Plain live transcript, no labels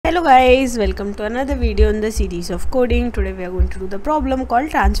Hello guys, welcome to another video in the series of coding. Today we are going to do the problem called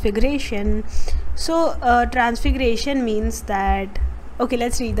transfiguration. So transfiguration means that, okay,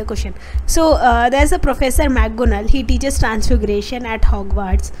 let's read the question. So there's a Professor McGonagall. He teaches transfiguration at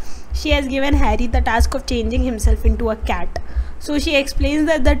Hogwarts. She has given Harry the task of changing himself into a cat. So she explains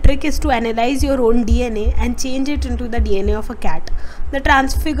that the trick is to analyze your own DNA and change it into the DNA of a cat. The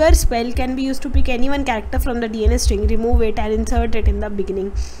transfigure spell can be used to pick any one character from the DNA string, remove it and insert it in the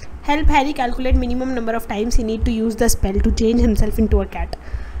beginning. Help Harry calculate minimum number of times he need to use the spell to change himself into a cat.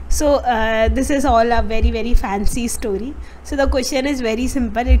 So this is all a very fancy story. So the question is very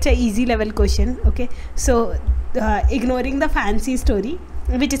simple. It's a easy level question. Okay, so ignoring the fancy story,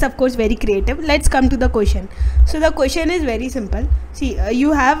 which is of course very creative, let's come to the question. So the question is very simple. See,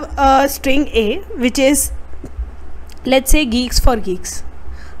 you have a string A, which is, let's say, Geeks for Geeks.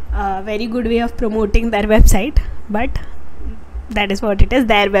 Very good way of promoting their website, but that is what it is,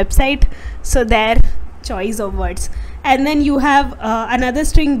 their website, so their choice of words. And then you have another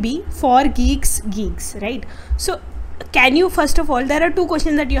string B for geeks, right? So can you, first of all, there are two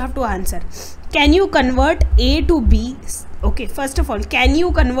questions that you have to answer. Can you convert A to B? Okay, first of all, can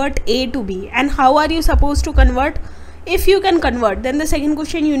you convert A to B, and how are you supposed to convert? If you can convert, then the second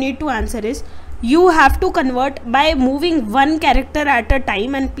question you need to answer is, you have to convert by moving one character at a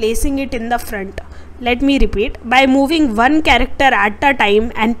time and placing it in the front. Let me repeat, by moving one character at a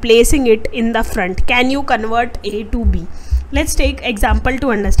time and placing it in the front. Can you convert A to B? Let's take example to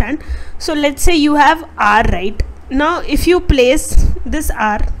understand. So let's say you have R, right? Now if you place this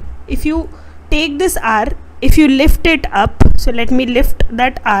R, if you take this R, if you lift it up, so let me lift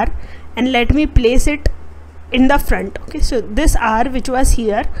that R and let me place it in the front. Okay, so this R which was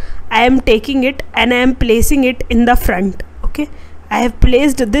here, I am taking it and I am placing it in the front. Okay, I have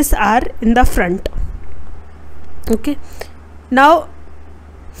placed this R in the front. Okay, now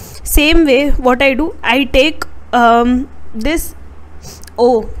same way what I do, I take this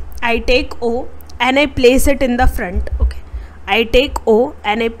O, I take O and I place it in the front. Okay, I take O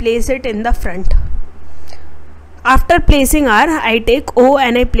and I place it in the front. After placing R, I take O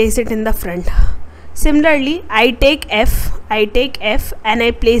and I place it in the front. Similarly, I take F and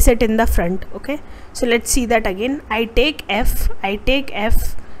I place it in the front. Okay, so let's see that again. I take F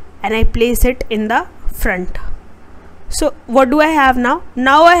and I place it in the front. So what do I have now?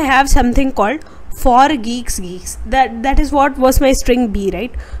 Now I have something called for geeks. That is what was my string B,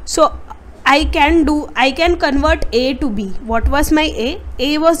 right? So I can convert A to B. What was my A?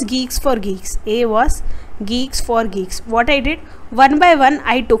 A was Geeks for Geeks. A was Geeks for Geeks. What I did, one by one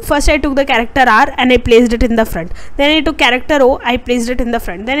I took, first I took the character R and I placed it in the front, then I took character O, I placed it in the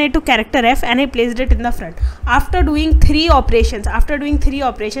front, then I took character F and I placed it in the front. After doing three operations,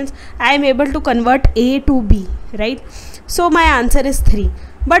 I am able to convert A to B, right? So my answer is 3.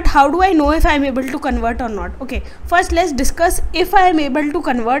 But how do I know if I am able to convert or not? Okay, first let's discuss if I am able to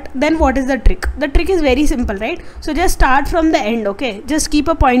convert, then what is the trick? The trick is very simple, right? So just start from the end. Okay, just keep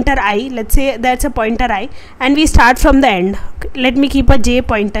a pointer I, let's say that's a pointer I, and we start from the end. Okay, let me keep a J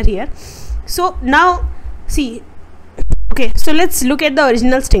pointer here. So now see, okay, so let's look at the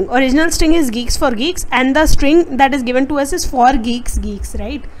original string. Original string is Geeks for Geeks and the string that is given to us is for geeks,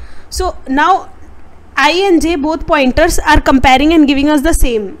 right? So now I and J, both pointers, are comparing and giving us the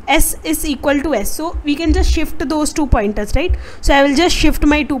same. S is equal to S. So we can just shift those two pointers, right? So I will just shift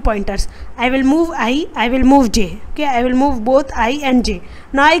my two pointers. I will move I will move J. Okay, I will move both I and J.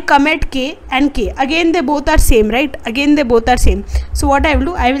 Now I come at K and K. Again they both are same, right? Again they both are same. So what I will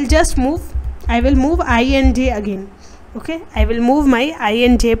do, I will just move I and J again. Okay, I will move my I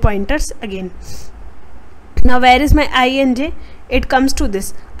and J pointers again. Now where is my I and J? It comes to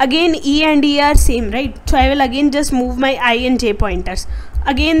this. Again E and E are same, right? So I will again just move my I and J pointers.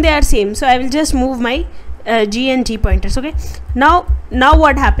 Again they are same, so I will just move my G and G pointers. Okay, now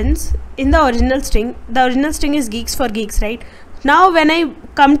what happens in the original string? The original string is Geeks for Geeks, right? Now when I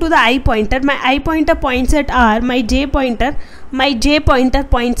come to the I pointer, my I pointer points at R, my J pointer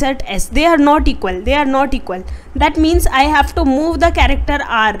points at S. They are not equal. That means I have to move the character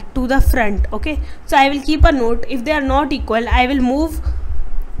R to the front. Okay, so I will keep a note. If they are not equal, I will move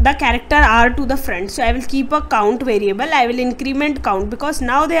the character R to the front. So I will keep a count variable. I will increment count because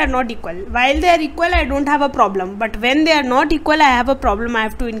now they are not equal. While they are equal, I don't have a problem, but when they are not equal, I have a problem. I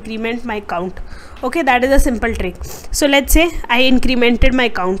have to increment my count. Okay, that is a simple trick. So let's say I incremented my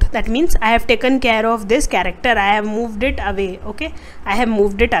count. That means I have taken care of this character. I have moved it away. Okay, I have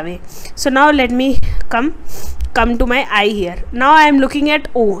moved it away. So now let me come to my I here. Now I am looking at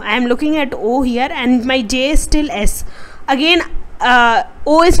O. I am looking at O here and my J is still S. Again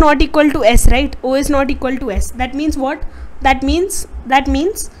O is not equal to S, right? O is not equal to S. That means what? That means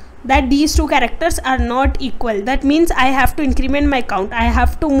that these two characters are not equal. That means I have to increment my count. I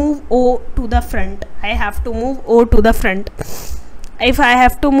have to move O to the front. I have to move O to the front. If I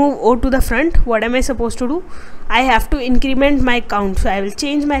have to move O to the front, what am I supposed to do? I have to increment my count. So I will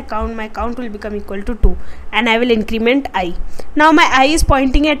change my count. My count will become equal to 2 and I will increment I. Now my I is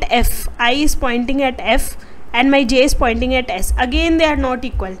pointing at F. I is pointing at F and my J is pointing at S. Again they are not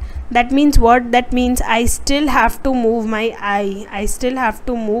equal. That means what? That means I still have to move my I. I still have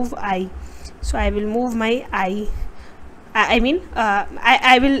to move I. So I will move my I. I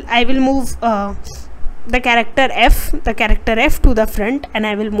will move the character F to the front, and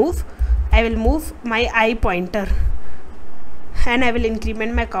I will move my I pointer, and I will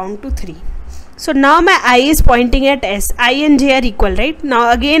increment my count to 3. So now my I is pointing at S. I and J are equal, right?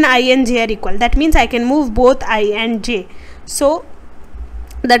 Now again I and J are equal. That means I can move both I and J. So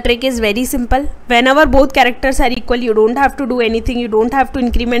the trick is very simple. Whenever both characters are equal, you don't have to do anything. You don't have to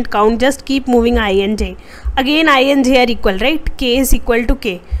increment count. Just keep moving I and J. Again I and J are equal, right? K is equal to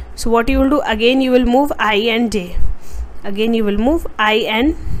K. So what you will do? Again you will move I and J. Again you will move I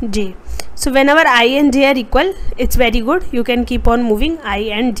and J. So whenever I and J are equal, it's very good. You can keep on moving I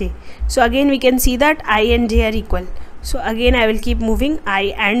and J. So again we can see that I and J are equal. So again I will keep moving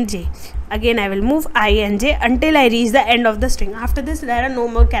I and J. Again I will move I and J until I reach the end of the string. After this there are no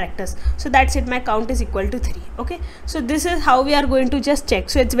more characters. So that's it, my count is equal to 3. Okay, so this is how we are going to just check.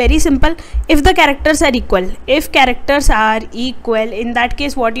 So it's very simple. If the characters are equal, in that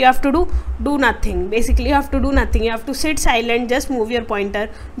case what you have to do? Do nothing. Basically you have to do nothing. You have to sit silent, just move your pointer,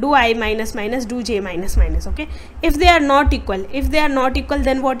 do I minus minus, do J minus minus. Okay, if they are not equal,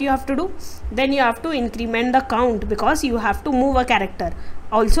 then what you have to do? Then you have to increment the count, because you have to move a character.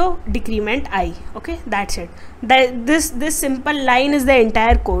 Also decrement I. Okay, that's it. This simple line is the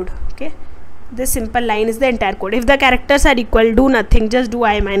entire code. Okay, this simple line is the entire code. If the characters are equal, do nothing, just do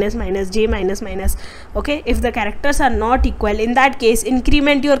I minus minus, J minus minus. Okay, if the characters are not equal, in that case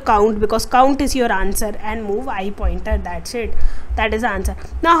increment your count, because count is your answer, and move I pointer. That's it. That is the answer.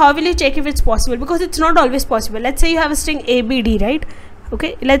 Now how will you check if it's possible? Because it's not always possible. Let's say you have a string ABD, right?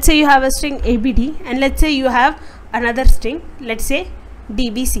 Okay, let's say you have a string ABD, and let's say you have another string, let's say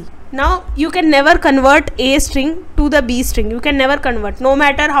DBC. Now you can never convert A string to the B string. You can never convert, no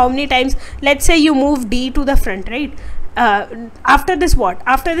matter how many times. Let's say you move D to the front, right? After this what?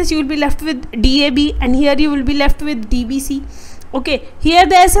 After this you will be left with DAB, and here you will be left with DBC. Okay, here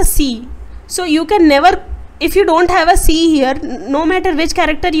there is a C. So you can never, if you don't have a C here, no matter which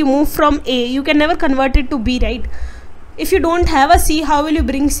character you move from A, you can never convert it to B, right? If you don't have a C, how will you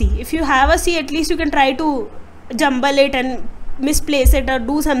bring C? If you have a C, at least you can try to jumble it and misplace it or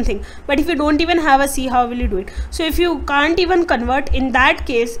do something. But if you don't even have a C, how will you do it? So if you can't even convert, in that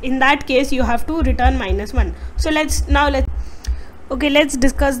case you have to return -1. So let's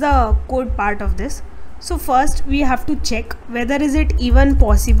discuss the code part of this. So first we have to check whether is it even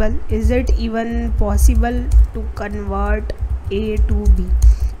possible to convert A to B.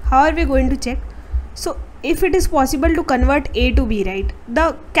 How are we going to check? So if it is possible to convert A to B, right,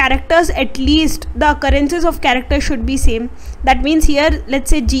 the characters, at least the occurrences of characters should be same. That means here let's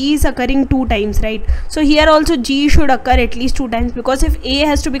say G is occurring 2 times, right? So here also G should occur at least 2 times, because if A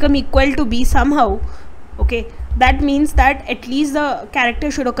has to become equal to B somehow, okay, that means that at least the character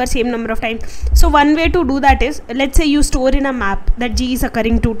should occur same number of times. So one way to do that is, let's say you store in a map that G is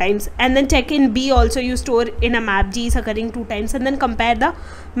occurring 2 times, and then check in B also you store in a map G is occurring 2 times, and then compare the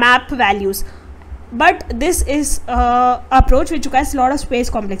map values. But this is approach which requires a lot of space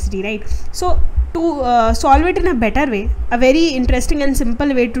complexity, right? So to solve it in a better way, a very interesting and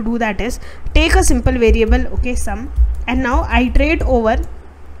simple way to do that is, take a simple variable, okay, sum, and now iterate over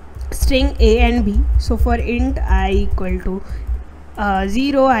string A and B. So for int I equal to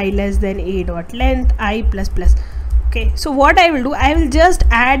 0, I less than a dot length, I plus plus. Okay, so what I will do, I will just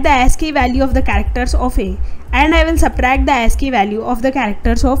add the ASCII value of the characters of A, and I will subtract the ASCII value of the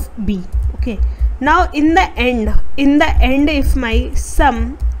characters of B. Okay, now in the end if my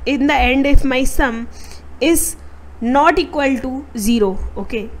sum is not equal to 0,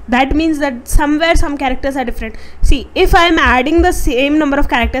 okay, that means that somewhere some characters are different. See, if I am adding the same number of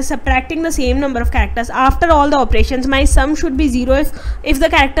characters, subtracting the same number of characters, after all the operations, my sum should be 0 if the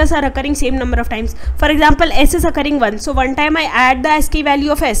characters are occurring same number of times. For example, S is occurring 1, so one time I add the ASCII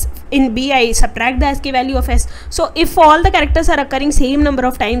value of S, in B I subtract the ASCII value of S. So if all the characters are occurring same number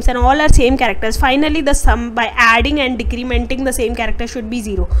of times and all are same characters, finally the sum by adding and decrementing the same character should be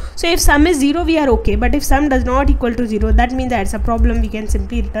 0. So if sum is 0, we are okay, but if sum does not equal to 0, that means that's a problem. We can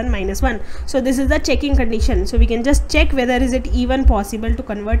simply return -1. So this is the checking condition. So we can just check whether is it even possible to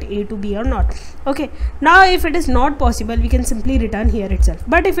convert A to B or not. Okay, now if it is not possible, we can simply return here itself.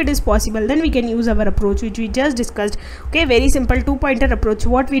 But if it is possible, then we can use our approach which we just discussed. Okay, very simple 2-pointer approach.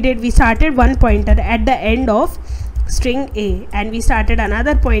 What we did, we started one pointer at the end of string A and we started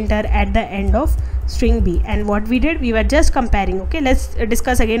another pointer at the end of string B, and what we did, we were just comparing. Okay, let's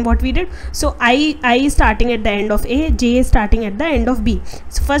discuss again what we did. So I is starting at the end of A, J is starting at the end of B.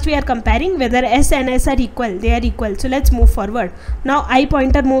 So first we are comparing whether S and S are equal. They are equal, so let's move forward. Now I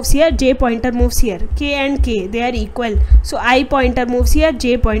pointer moves here, J pointer moves here, K and K, they are equal. So I pointer moves here,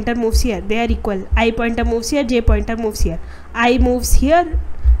 J pointer moves here, they are equal. I pointer moves here, J pointer moves here, I moves here,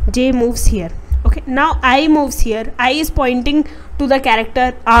 J moves here. Okay, now I moves here. I is pointing to the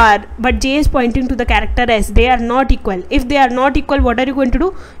character R, but J is pointing to the character S. They are not equal. If they are not equal, what are you going to do?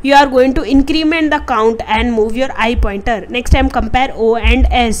 You are going to increment the count and move your I pointer. Next time compare O and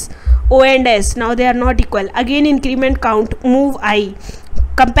S. O and S, now they are not equal. Again increment count, move I.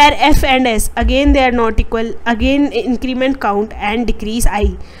 Compare F and S, again they are not equal. Again increment count and decrease I.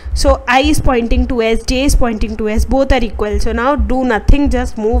 So I is pointing to S, J is pointing to S, both are equal. So now do nothing,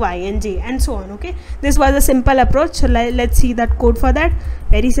 just move I and J and so on. Okay, this was a simple approach. So let's see that code for that.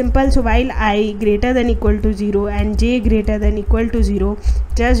 Very simple. So while I greater than equal to 0 and J greater than equal to 0,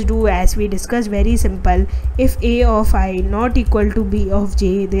 just do as we discussed. Very simple. If A of I not equal to B of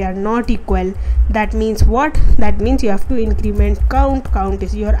J, they are not equal. That means what? That means you have to increment count. Count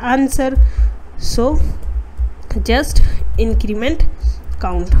is your answer. So just increment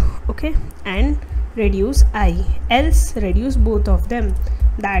count, okay, and reduce I, else reduce both of them.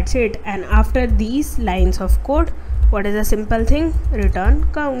 That's it. And after these lines of code, what is a simple thing? Return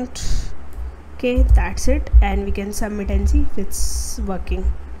count. Okay, that's it, and we can submit and see if it's working.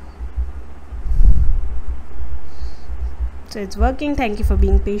 So it's working. Thank you for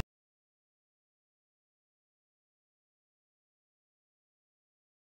being patient.